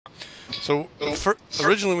So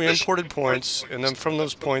originally we imported points, and then from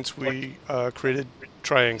those points we created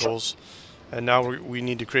triangles, and now we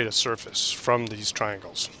need to create a surface from these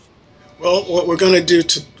triangles. Well, what we're going to do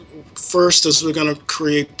to first is we're going to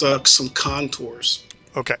create some contours.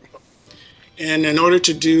 Okay. And in order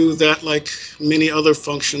to do that, like many other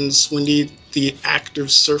functions, we need the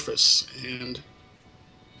active surface. And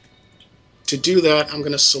to do that, I'm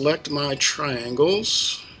going to select my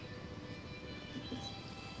triangles.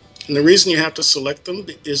 And the reason you have to select them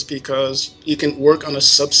is because you can work on a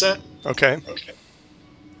subset. Okay.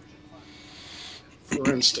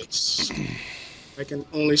 For instance, I can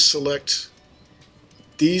only select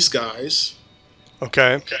these guys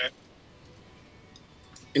Okay.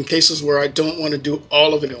 in cases where I don't want to do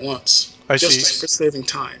all of it at once, I see. just for saving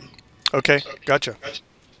time. Okay. Gotcha.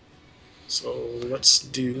 So let's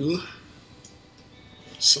do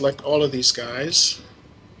select all of these guys.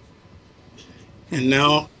 And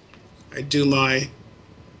now I do my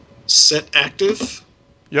set active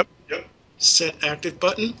Yep.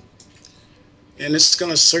 button. And it's going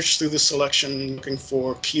to search through the selection looking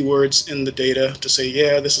for keywords in the data to say,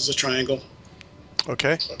 yeah, this is a triangle.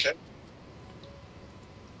 Okay.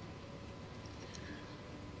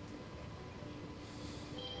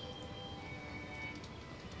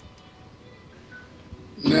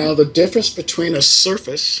 Now the difference between a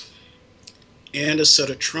surface and a set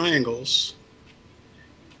of triangles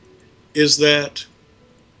is that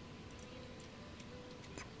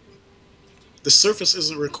the surface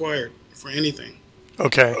isn't required for anything.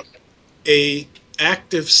 Okay. A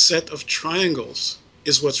active set of triangles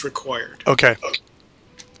is what's required. Okay.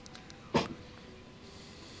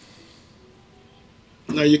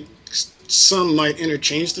 Now some might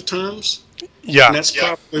interchange the terms, Yeah. and that's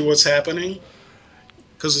probably what's happening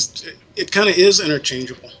because it kind of is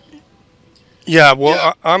interchangeable. Yeah,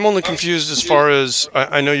 well, I'm only confused as far as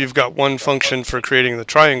I know you've got one function for creating the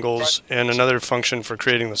triangles and another function for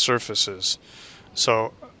creating the surfaces.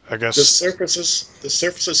 So I The guess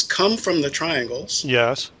surfaces come from the triangles,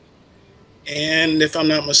 yes. and if I'm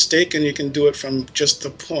not mistaken, you can do it from just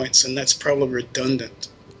the points, and that's probably redundant.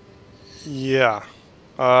 Yeah.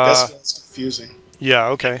 That's Uh, why it's confusing. yeah.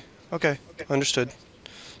 Okay. Okay. Understood.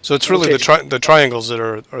 So it's really Okay, the triangles that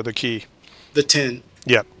are the key. the 10.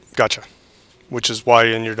 Yeah. Gotcha. Which is why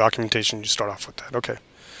in your documentation you start off with that. Okay.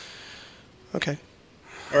 Okay.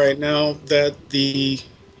 All right, now that the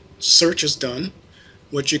search is done,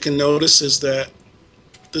 what you can notice is that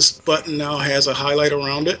this button now has a highlight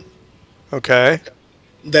around it. Okay.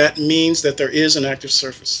 That means that there is an active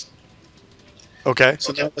surface. Okay.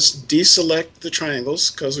 So now let's deselect the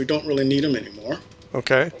triangles because we don't really need them anymore.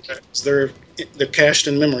 Okay. So they're cached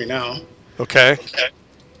in memory now. Okay.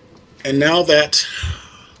 And now that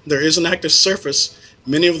there is an active surface,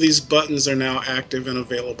 many of these buttons are now active and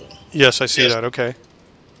available. Yes, I see that. Okay.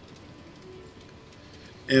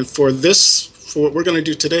 And for what we're going to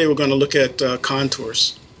do today, we're going to look at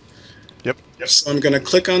contours. Yep. So I'm going to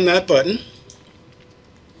click on that button.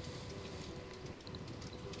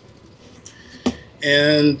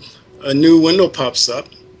 And a new window pops up.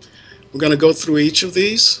 We're going to go through each of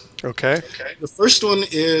these. Okay. The first one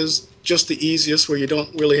is just the easiest, where you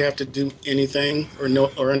don't really have to do anything or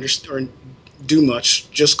do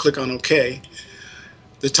much. Just click on OK.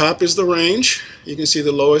 The top is the range. You can see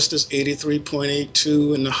the lowest is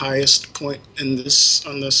 83.82, and the highest point in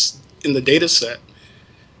the data set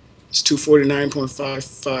is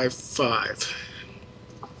 249.555.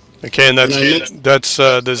 Okay, and And that's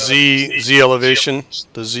the Z elevation,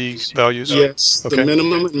 the Z values. yes, the Okay.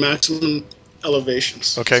 minimum and maximum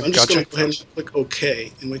elevations. Okay. So I'm just Gotcha. going to go ahead and click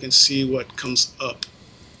OK, and we can see what comes up,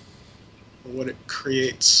 or what it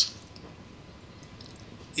creates.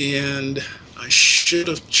 And I should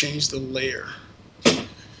have changed the layer.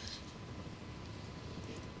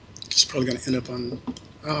 It's probably going to end up on,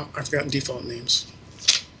 I've forgotten default names.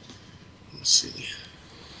 Let's see.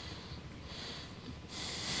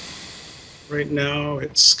 Right now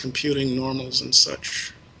it's computing normals and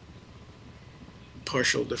such.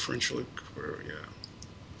 Partial differential, yeah.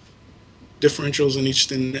 Differentials in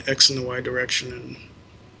each in the X and the Y direction, and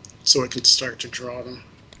so it can start to draw them.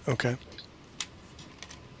 Okay.